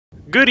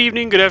Good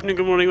evening, good afternoon,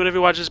 good morning, whenever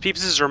you watch this,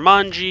 peeps. This is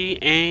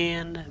Romanji,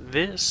 and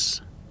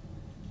this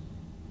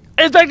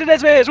is back to Dead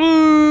Space!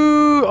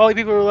 Woo! All you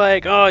people were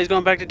like, oh, he's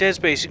going back to Dead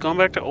Space, he's going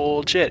back to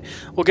old shit.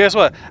 Well, guess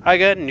what? I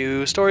got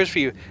new stories for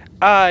you.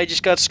 I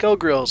just got Skull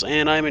Grills,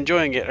 and I'm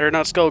enjoying it. Or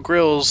not Skull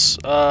Grills,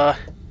 at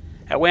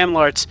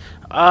Whamlarts.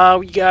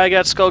 I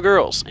got Skull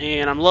Girls,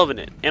 and I'm loving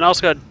it. And I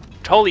also got,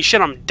 holy shit,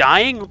 I'm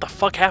dying? What the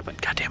fuck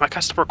happened? God damn, I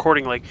gotta stop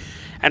recording, like,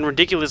 and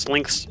ridiculous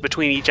lengths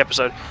between each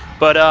episode.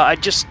 But I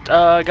just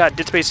got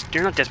Dead Space.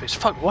 You're not Dead Space.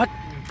 Fuck what?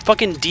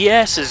 Fucking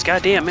DS's.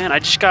 Goddamn man. I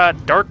just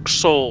got Dark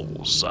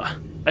Souls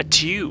a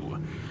 2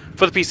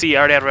 for the PC. I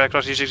already had it for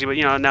Xbox 360, but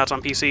you know now it's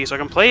on PC, so I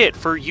can play it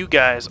for you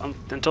guys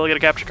until I get a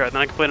capture card.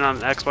 Then I can play it on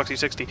Xbox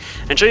 360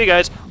 and show you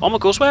guys all my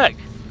cool swag.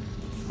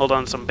 Hold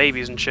on, some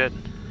babies and shit.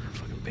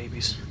 Fucking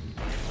babies.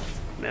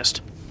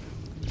 Missed.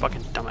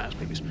 Fucking dumbass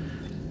babies.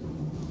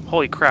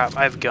 Holy crap!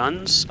 I have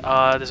guns.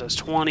 This has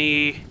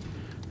 20.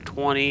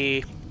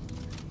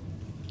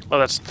 Oh,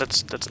 that's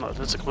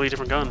a completely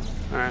different gun.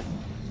 All right.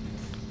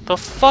 The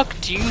fuck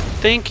do you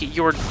think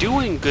you're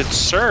doing, good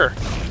sir?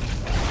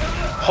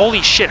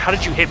 Holy shit! How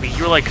did you hit me?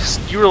 You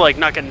were like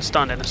not getting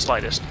stunned in the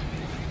slightest.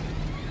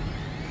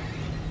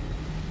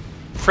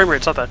 Frame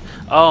rate's not that.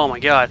 Oh my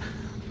god.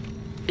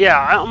 Yeah,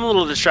 I'm a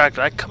little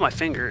distracted. I cut my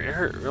finger. It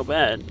hurt real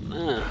bad.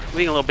 I'm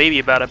being a little baby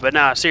about it, but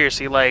nah,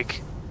 seriously,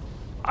 like,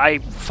 I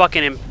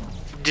fucking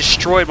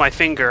destroyed my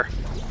finger.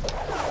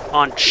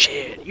 On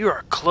shit, you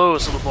are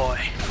close, little boy.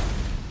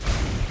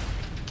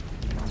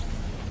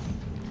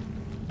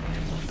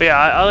 But yeah,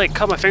 I like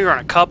cut my finger on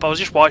a cup. I was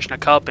just washing a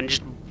cup, and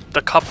just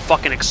the cup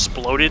fucking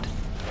exploded,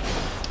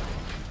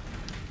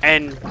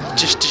 and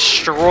just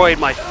destroyed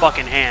my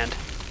fucking hand.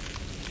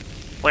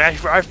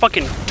 Like I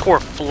fucking tore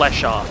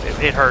flesh off.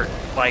 It hurt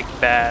like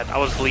bad. I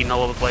was bleeding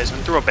all over the place,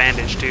 and threw a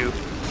bandage too.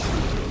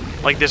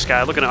 Like this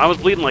guy, look at him. I was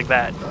bleeding like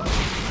that,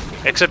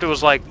 except it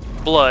was like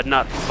blood,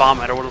 not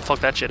vomit or what the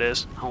fuck that shit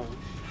is. Oh.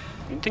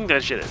 What do you think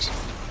that shit is?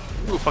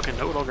 Ooh, fucking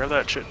note, I'll grab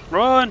that shit.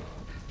 Run!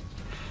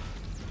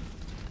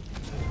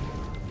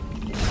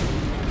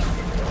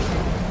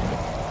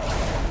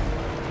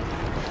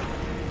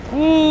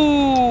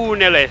 Ooh,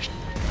 Nelly.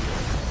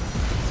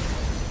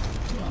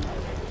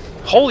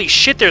 Holy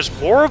shit, there's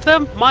more of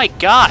them? My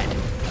god!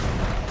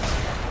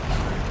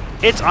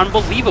 It's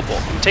unbelievable.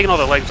 I'm taking all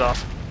their legs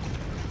off.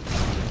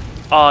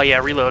 Oh yeah,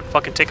 reload.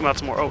 Fucking take them out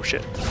some more. Oh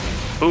shit.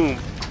 Boom.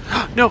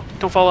 No,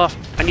 don't fall off.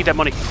 I need that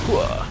money.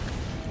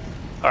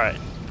 Alright.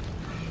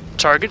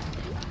 Target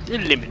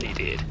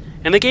eliminated.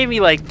 And they gave me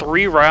like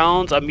 3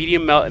 rounds, a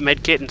medium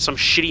medkit, and some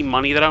shitty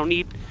money that I don't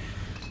need.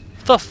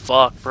 The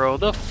fuck, bro?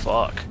 The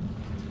fuck?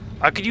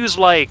 I could use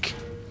like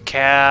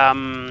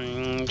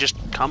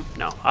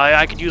No.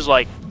 I could use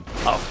like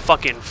a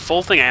fucking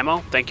full thing of ammo.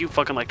 Thank you.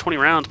 Fucking like 20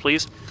 rounds,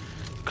 please.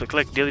 Click,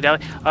 click, dilly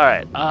dally.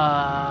 Alright.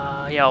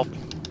 Yeah,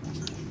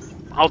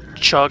 I'll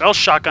chug. I'll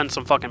shotgun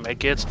some fucking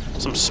medkits.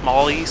 Some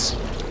smallies.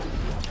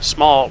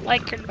 Small,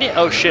 like,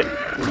 oh shit.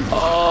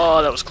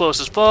 Oh, that was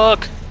close as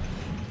fuck.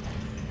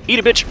 Eat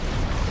a bitch.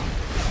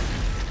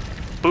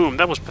 Boom,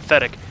 that was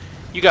pathetic.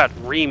 You got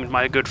reamed,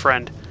 my good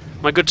friend.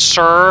 My good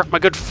sir. My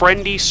good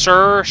friendy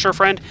sir. Sir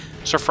friend.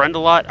 Sir friend a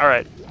lot.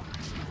 Alright.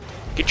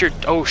 Get your,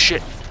 oh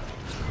shit.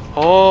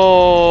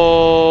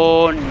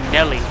 Oh,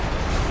 Nelly.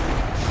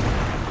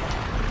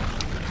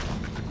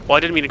 Well, I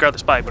didn't mean to grab the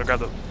spike, but I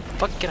grabbed the,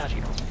 fuck, get out of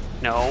here.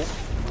 No.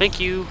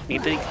 Thank you.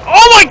 Need thing.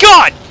 Oh my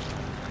god!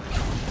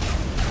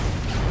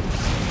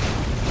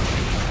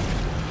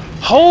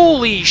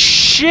 Holy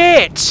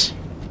shit!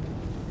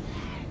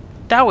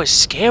 That was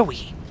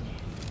scary.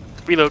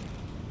 Reload.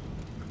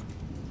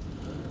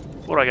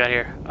 What do I got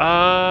here?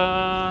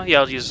 Yeah,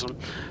 I'll use this one.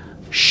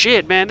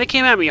 Shit, man, they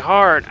came at me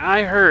hard.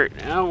 I hurt.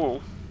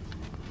 Ow.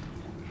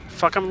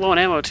 Fuck, I'm low on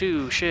ammo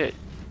too. Shit.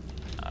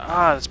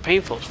 Ah, that's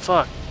painful as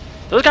fuck.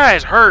 Those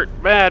guys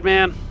hurt bad,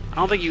 man. I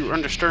don't think you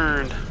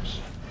understand.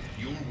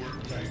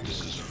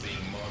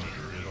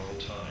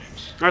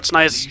 That's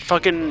nice.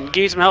 Fucking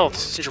give you some health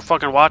since you're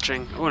fucking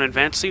watching. Oh, an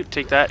advanced suit.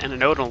 Take that. And a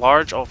note and a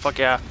large. Oh, fuck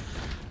yeah.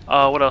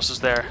 What else is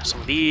there? Some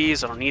of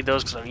these. I don't need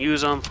those because I don't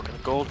use them. Fucking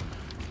gold.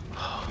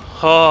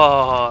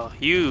 Oh,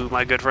 you,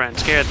 my good friend,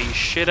 scared the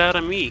shit out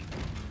of me.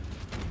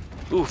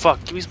 Ooh,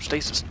 fuck. Give me some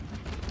stasis.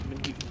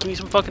 Give me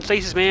some fucking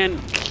stasis,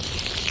 man.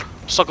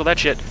 Suckle that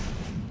shit.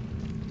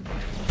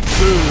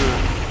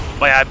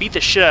 But yeah, I beat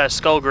the shit out of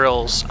Skull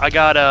Grills. I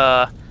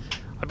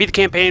beat the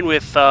campaign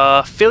with,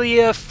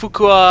 Philia,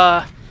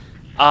 Fukua,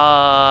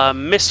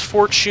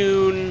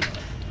 Misfortune,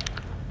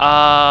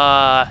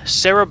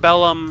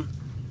 Cerebellum,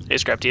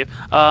 it's crap to you,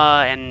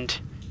 and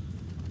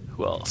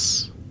who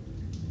else?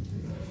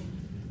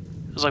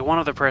 There's like one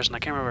other person, I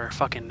can't remember her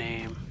fucking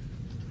name.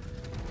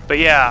 But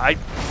yeah, I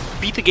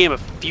beat the game a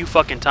few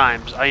fucking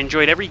times. I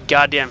enjoyed every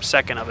goddamn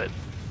second of it.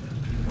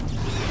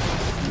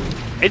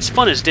 It's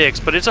fun as dicks,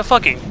 but it's a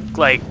fucking,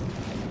 like,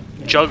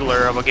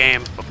 juggler of a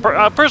game.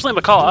 Personally,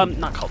 not Call of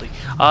Duty.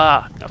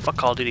 No, fuck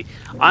Call of Duty.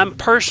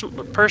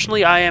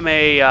 Personally, I am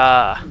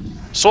a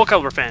Soul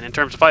Calibur fan in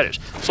terms of fighters.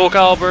 Soul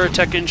Calibur,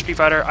 Tekken, Street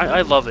Fighter,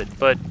 I love it,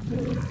 but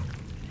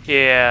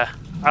yeah,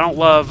 I don't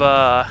love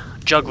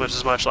jugglers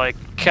as much, like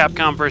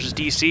Capcom versus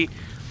DC,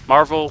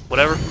 Marvel,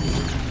 whatever.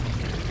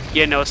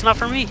 Yeah, no, it's not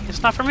for me.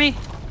 It's not for me.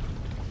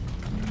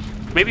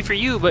 Maybe for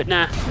you, but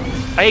nah.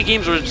 I hate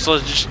games where it's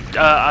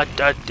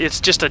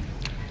just a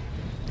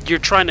you're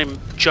trying to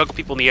juggle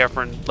people in the air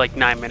for like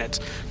 9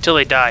 minutes till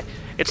they die.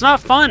 It's not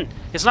fun.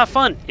 It's not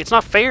fun. It's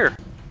not fair.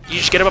 You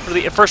just get them up to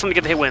the first one to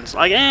get the hit wins.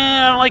 Like,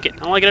 I don't like it. I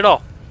don't like it at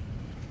all.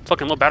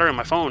 Fucking low battery on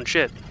my phone.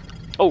 Shit.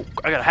 Oh,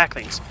 I gotta hack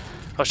things.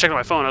 I was checking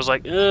my phone. I was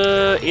like,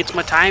 it's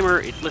my timer.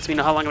 It lets me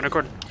know how long I'm gonna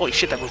record. Holy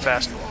shit, that moved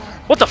fast.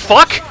 What the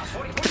fuck?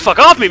 Get the fuck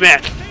off me,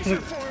 man.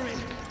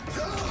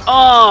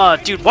 Oh,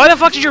 dude, why the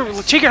fuck did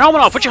you take your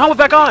helmet off? Put your helmet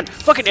back on.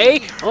 Fucking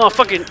A. Oh,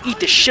 fucking eat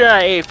the shit out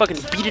of A. Fucking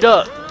beat it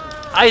up.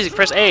 Isaac,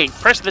 press A.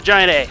 Press the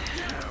giant A.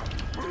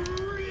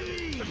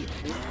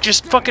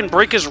 Just fucking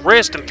break his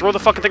wrist and throw the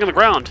fucking thing on the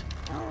ground.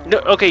 No,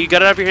 okay, you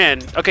got it out of your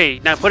hand. Okay,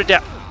 now put it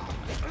down.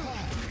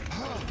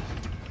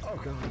 Oh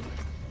God.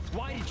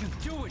 Why did you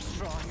do it,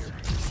 Stronger?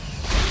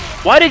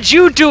 Why did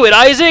you do it,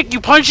 Isaac? You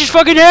punched his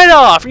fucking head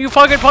off, and you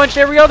fucking punched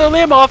every other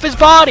limb off his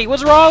body.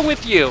 What's wrong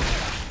with you?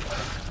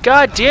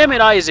 God damn it,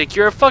 Isaac.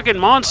 You're a fucking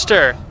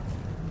monster.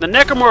 The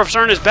necromorphs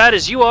aren't as bad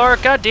as you are.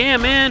 God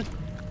damn, man.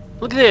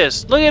 Look at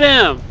this. Look at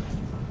him.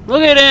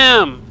 Look at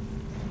him.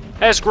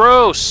 That's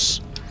gross.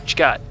 What you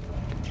got?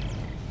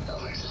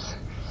 Alex,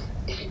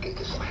 if you get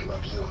this, I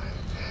love you.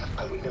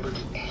 I would never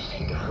do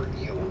anything to hurt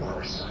you or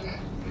our son.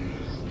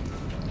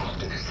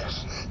 After the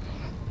sessions,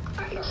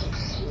 I must have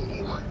seen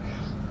you.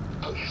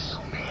 But you're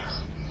so mad.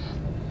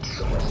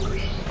 So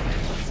angry.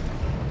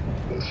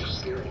 And you're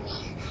scaring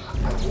me.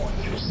 I want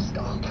you to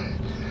stop.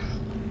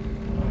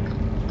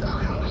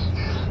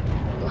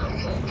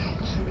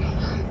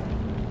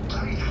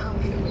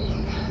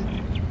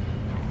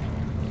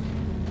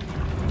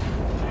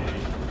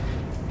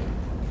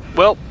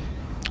 Well,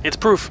 it's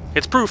proof.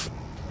 It's proof.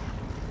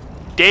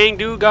 Dang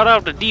dude got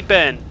off the deep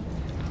end.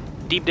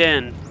 Deep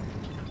end.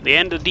 The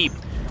end of deep.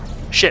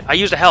 Shit, I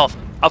used a health.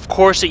 Of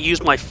course it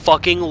used my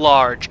fucking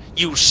large.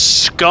 You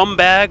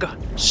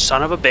scumbag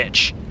son of a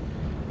bitch.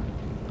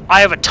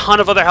 I have a ton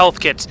of other health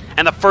kits,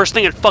 and the first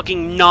thing it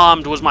fucking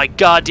nommed was my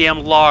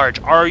goddamn large.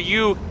 Are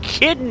you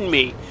kidding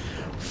me?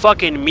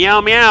 Fucking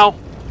meow meow.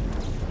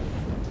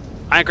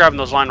 I ain't grabbing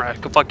those line racks.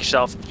 Go fuck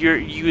yourself.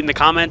 You in the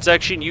comment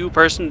section, you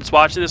person that's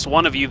watching this,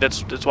 one of you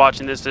that's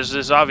watching this,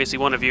 there's obviously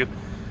one of you.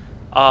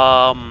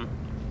 No.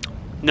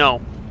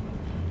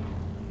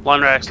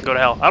 Line racks can go to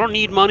hell. I don't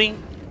need money.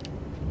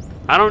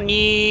 I don't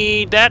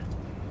need that.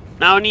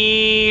 I don't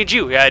need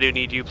you. Yeah, I do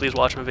need you. Please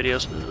watch my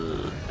videos.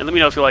 And let me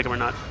know if you like them or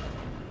not.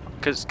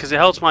 Because it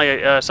helps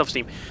my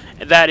self-esteem.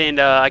 That and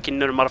I can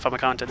modify my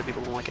content if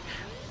people don't like it.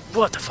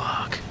 What the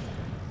fuck?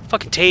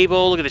 Fucking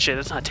table. Look at this shit.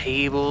 That's not a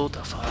table.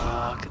 The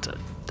fuck?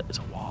 It's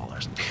a wall or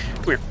something.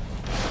 Come here.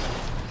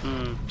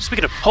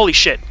 Speaking of holy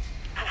shit.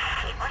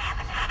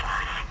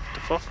 The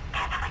fuck?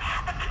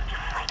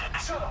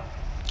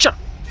 Shut up.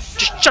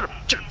 Just shut up.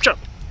 Shut up. Shut up.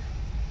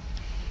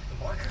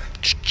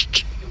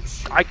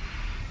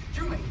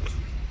 You made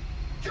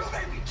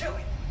me kill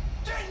it,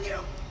 didn't you?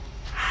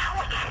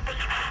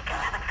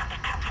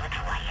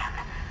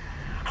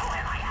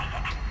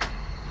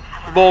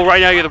 Well,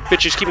 right now you're the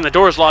bitch who's keeping the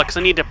doors locked because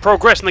I need to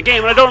progress in the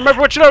game and I don't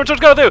remember what I'm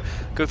supposed to go through.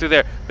 Go through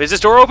there. Is this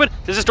door open?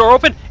 Is this door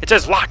open? It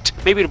says locked.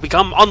 Maybe it'll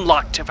become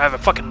unlocked if I have a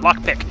fucking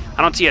lockpick.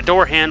 I don't see a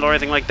door handle or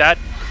anything like that.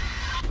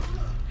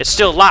 It's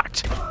still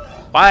locked.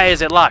 Why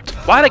is it locked?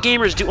 Why do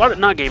gamers do...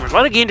 Not gamers.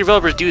 Why do game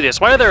developers do this?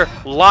 Why are there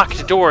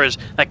locked doors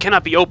that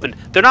cannot be opened?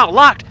 They're not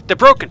locked. They're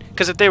broken.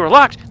 Because if they were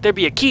locked, there'd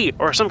be a key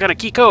or some kind of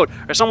key code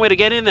or some way to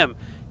get in them.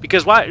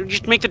 Because why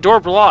just make the door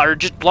block or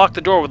just block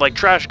the door with like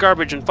trash,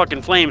 garbage, and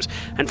fucking flames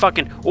and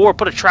fucking or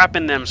put a trap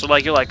in them so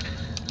like you're like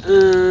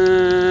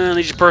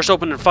they just burst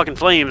open in fucking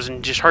flames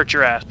and just hurt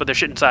your ass, but there's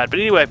shit inside. But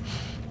anyway,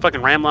 fucking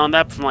ramble on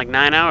that for like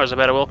 9 hours. I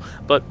bet I will.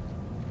 But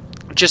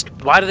just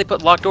why do they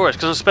put locked doors?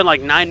 Because I'll spend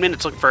like 9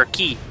 minutes looking for a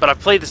key. But I've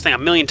played this thing a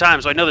million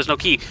times, so I know there's no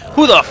key.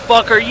 Who the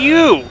fuck are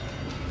you?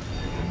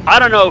 I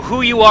don't know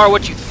who you are,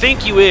 what you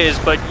think you is,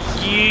 but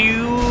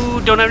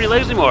you don't have any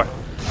legs anymore,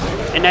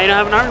 and now you don't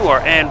have an arm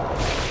anymore. And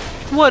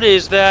what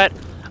is that?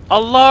 A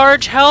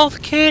large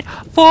health kit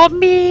for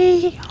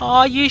me?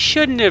 Oh, you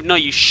shouldn't have. No,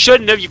 you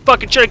shouldn't have. You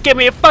fucking should have given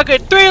me a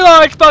fucking 3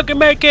 large fucking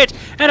med kits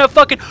and a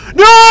fucking...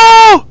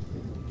 No!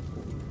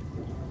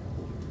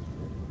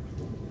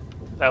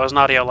 That was an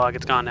audio log.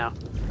 It's gone now.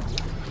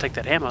 I'll take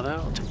that ammo, though.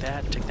 I'll take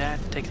that, take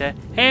that, take that.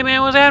 Hey,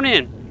 man, what's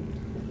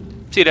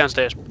happening? See you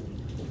downstairs.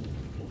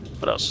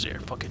 What else is here?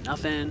 Fucking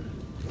nothing.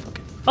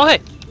 Fucking... Oh, hey.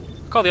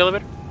 Call the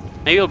elevator.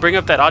 Maybe it'll bring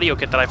up that audio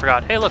kit that I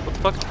forgot. Hey, look. What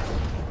the fuck?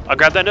 I'll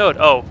grab that node.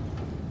 Oh.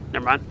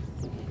 Never mind.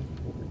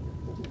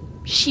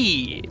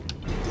 Shit.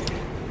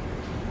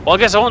 Well, I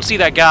guess I won't see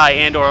that guy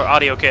and or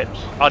audio kit.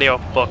 Audio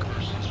book.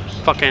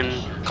 Fucking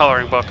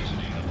coloring book.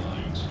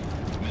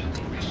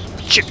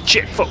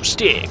 Chick, folk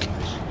stick.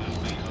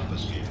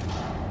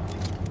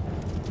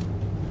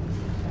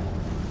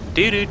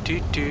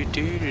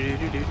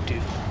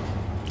 Do-do-do-do-do-do-do-do-do.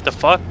 The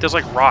fuck? There's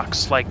like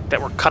rocks like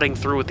that were cutting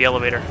through with the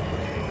elevator.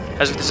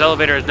 As if this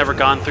elevator has never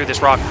gone through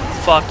this rock.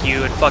 fuck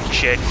you, and fuck your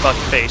shit, and fuck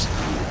your face.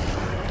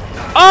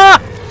 Ah!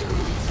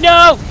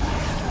 No!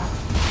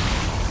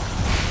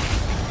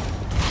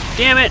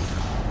 Damn it!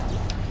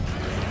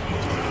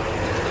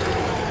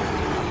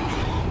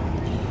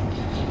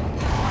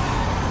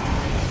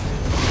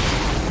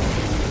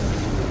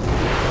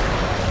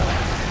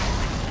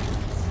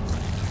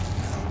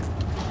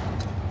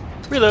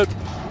 Reload.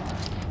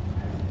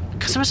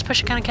 Because I'm a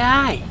special kind of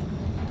guy.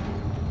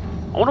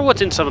 I wonder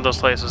what's in some of those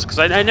places, because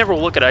I never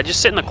look at it. I just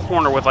sit in the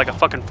corner with like a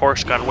fucking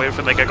force gun waiting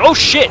for them to go, oh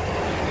shit!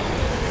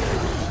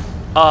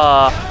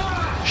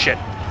 Shit.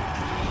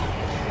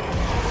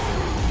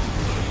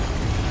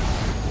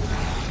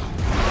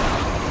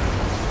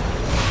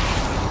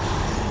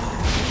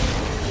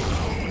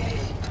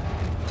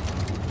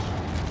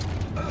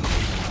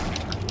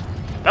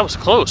 That was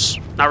close.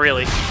 Not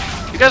really.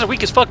 You guys are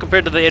weak as fuck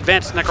compared to the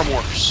advanced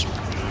necromorphs.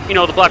 You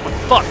know, the black one.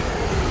 Fuck!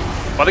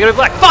 Why are they gonna be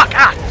black? Fuck!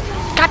 Ah!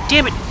 God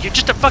damn it! You're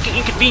just a fucking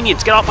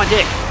inconvenience. Get off my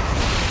dick.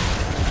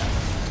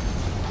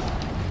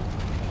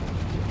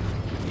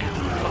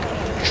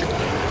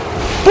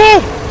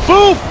 Boom!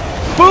 Boom!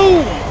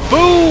 Boom!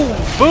 Boom!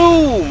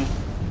 Boom!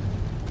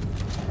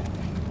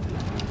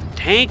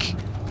 Tank?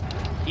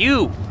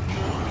 You!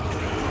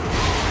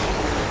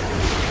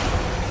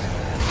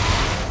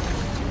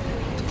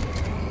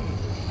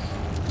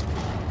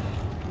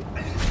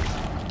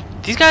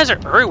 These guys are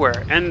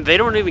everywhere, and they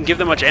don't even give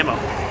them much ammo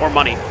or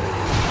money.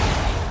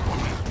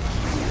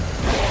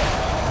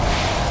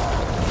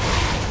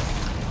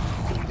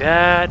 Like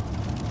that.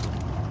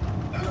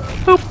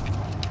 Boop.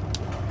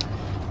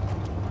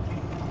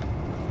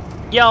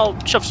 Yeah, I'll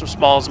shove some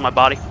smalls in my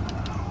body.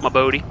 My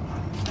booty.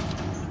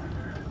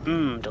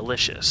 Mmm,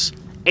 delicious.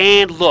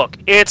 And look,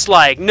 it's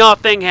like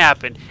nothing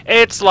happened.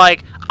 It's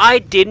like I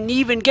didn't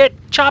even get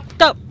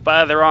chopped up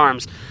by their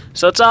arms.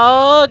 So it's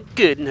all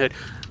good and hood.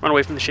 Run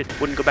away from the shit.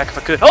 Wouldn't go back if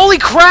I could. Holy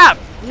crap!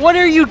 What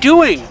are you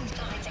doing?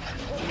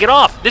 Get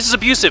off. This is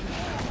abusive.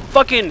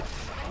 Fucking...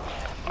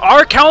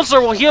 Our counselor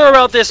will hear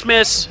about this,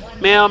 miss.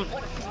 Ma'am.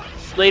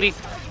 Lady.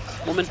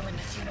 Woman.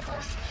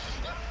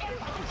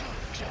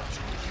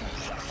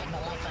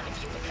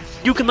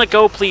 You can let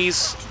go,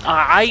 please.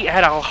 I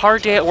had a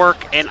hard day at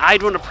work, and I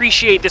don't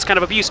appreciate this kind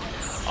of abuse.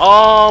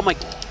 Oh my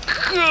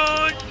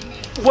god.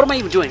 What am I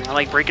even doing? Am I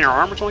like breaking her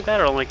arm or something like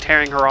that? Or like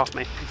tearing her off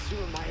me?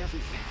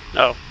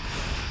 Oh.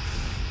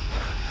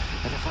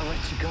 And if I let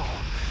you go,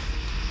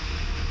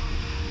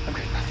 I've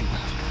got nothing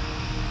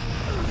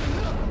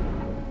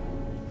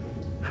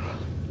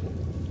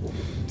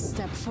left.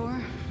 Step 4.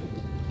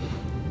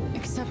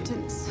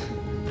 Acceptance.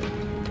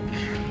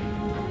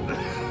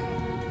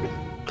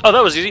 Oh,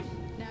 that was easy.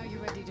 Now you're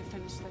ready to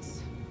finish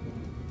this.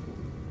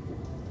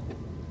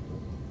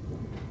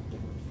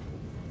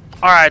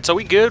 Alright, so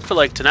we good for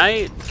like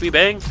tonight? Can we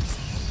bang?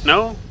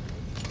 No?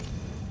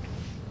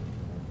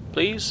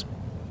 Please?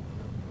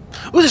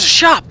 Ooh, there's a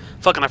shop!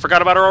 Fucking, I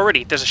forgot about her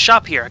already. There's a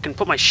shop here. I can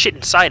put my shit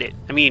inside it.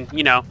 I mean,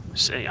 you know,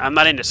 I'm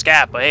not into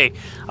scat, but hey,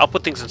 I'll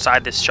put things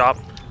inside this shop.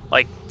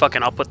 Like,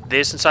 fucking, I'll put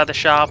this inside the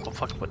shop. I'll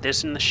fucking put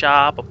this in the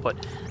shop. I'll put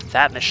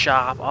that in the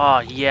shop. Oh,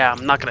 yeah,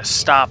 I'm not gonna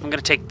stop. I'm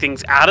gonna take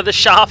things out of the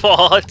shop.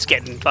 Oh, it's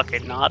getting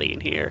fucking naughty in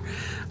here.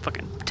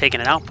 Fucking taking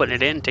it out, putting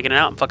it in, taking it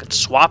out. I'm fucking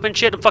swapping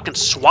shit. I'm fucking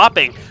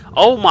swapping.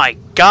 Oh my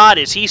god,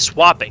 is he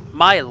swapping?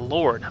 My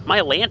lord. My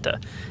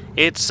Lanta.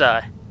 It's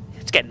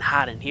getting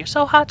hot in here.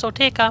 So hot, so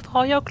take off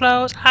all your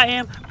clothes. I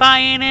am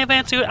buying a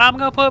pantsuit. I'm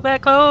gonna put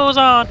back clothes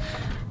on.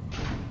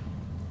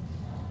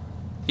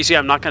 You see,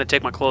 I'm not gonna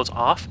take my clothes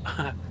off.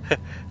 I'm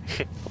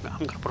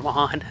gonna put them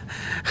on.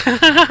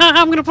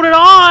 I'm gonna put it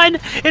on.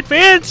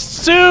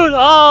 Advanced suit.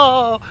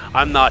 Oh,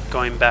 I'm not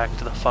going back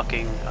to the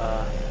fucking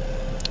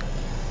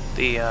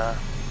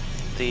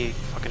the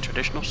fucking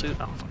traditional suit.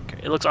 I don't fucking care.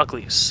 It looks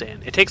ugly as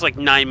sin. It takes like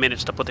 9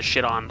 minutes to put the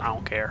shit on. I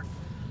don't care.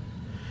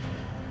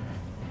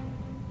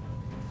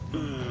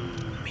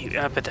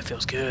 I bet that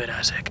feels good,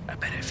 Isaac. I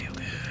bet it feels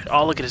good.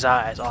 Oh, look at his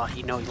eyes. Oh,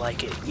 you know you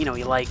like it. You know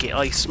you like it.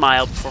 Oh, he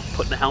smiled before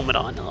putting the helmet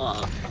on.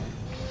 Oh.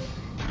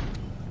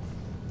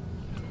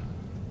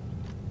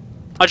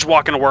 I just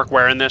walk into work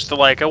wearing this. They're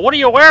like, what are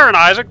you wearing,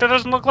 Isaac? That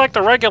doesn't look like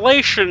the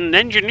regulation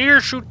engineer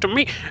suit to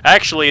me.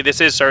 Actually,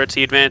 this is, sir. It's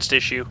the advanced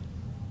issue.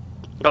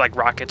 They're like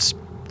rockets.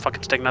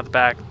 Fucking sticking out the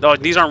back. Oh,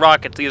 these aren't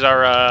rockets. These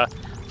are,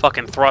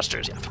 fucking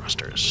thrusters. Yeah,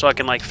 thrusters. So I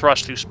can, like,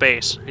 thrust through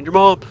space. And your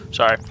mom.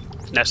 Sorry.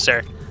 It's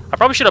necessary. I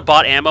probably should have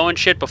bought ammo and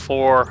shit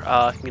before,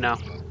 you know,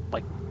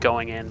 like,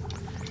 going in.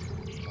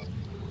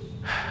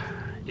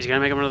 Is he gonna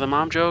make another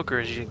mom joke, or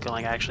is he gonna,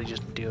 like, actually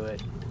just do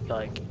it?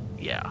 Like,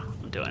 yeah,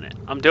 I'm doing it.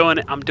 I'm doing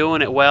it. I'm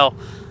doing it well.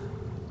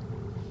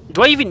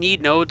 Do I even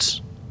need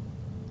nodes?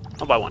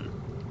 I'll buy one.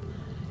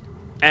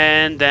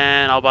 And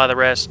then I'll buy the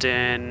rest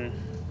in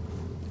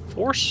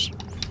force.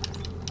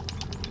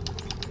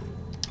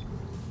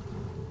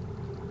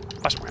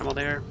 Buy some ammo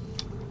there.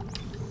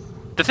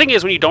 The thing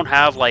is, when you don't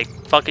have, like,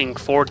 fucking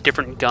 4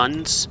 different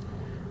guns,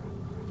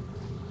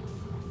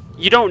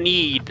 you don't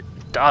need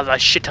a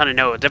shit ton of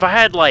nodes. If I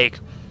had, like,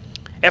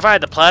 if I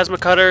had the plasma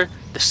cutter,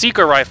 the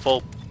seeker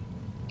rifle,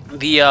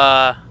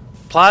 the,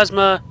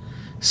 plasma,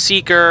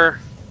 seeker,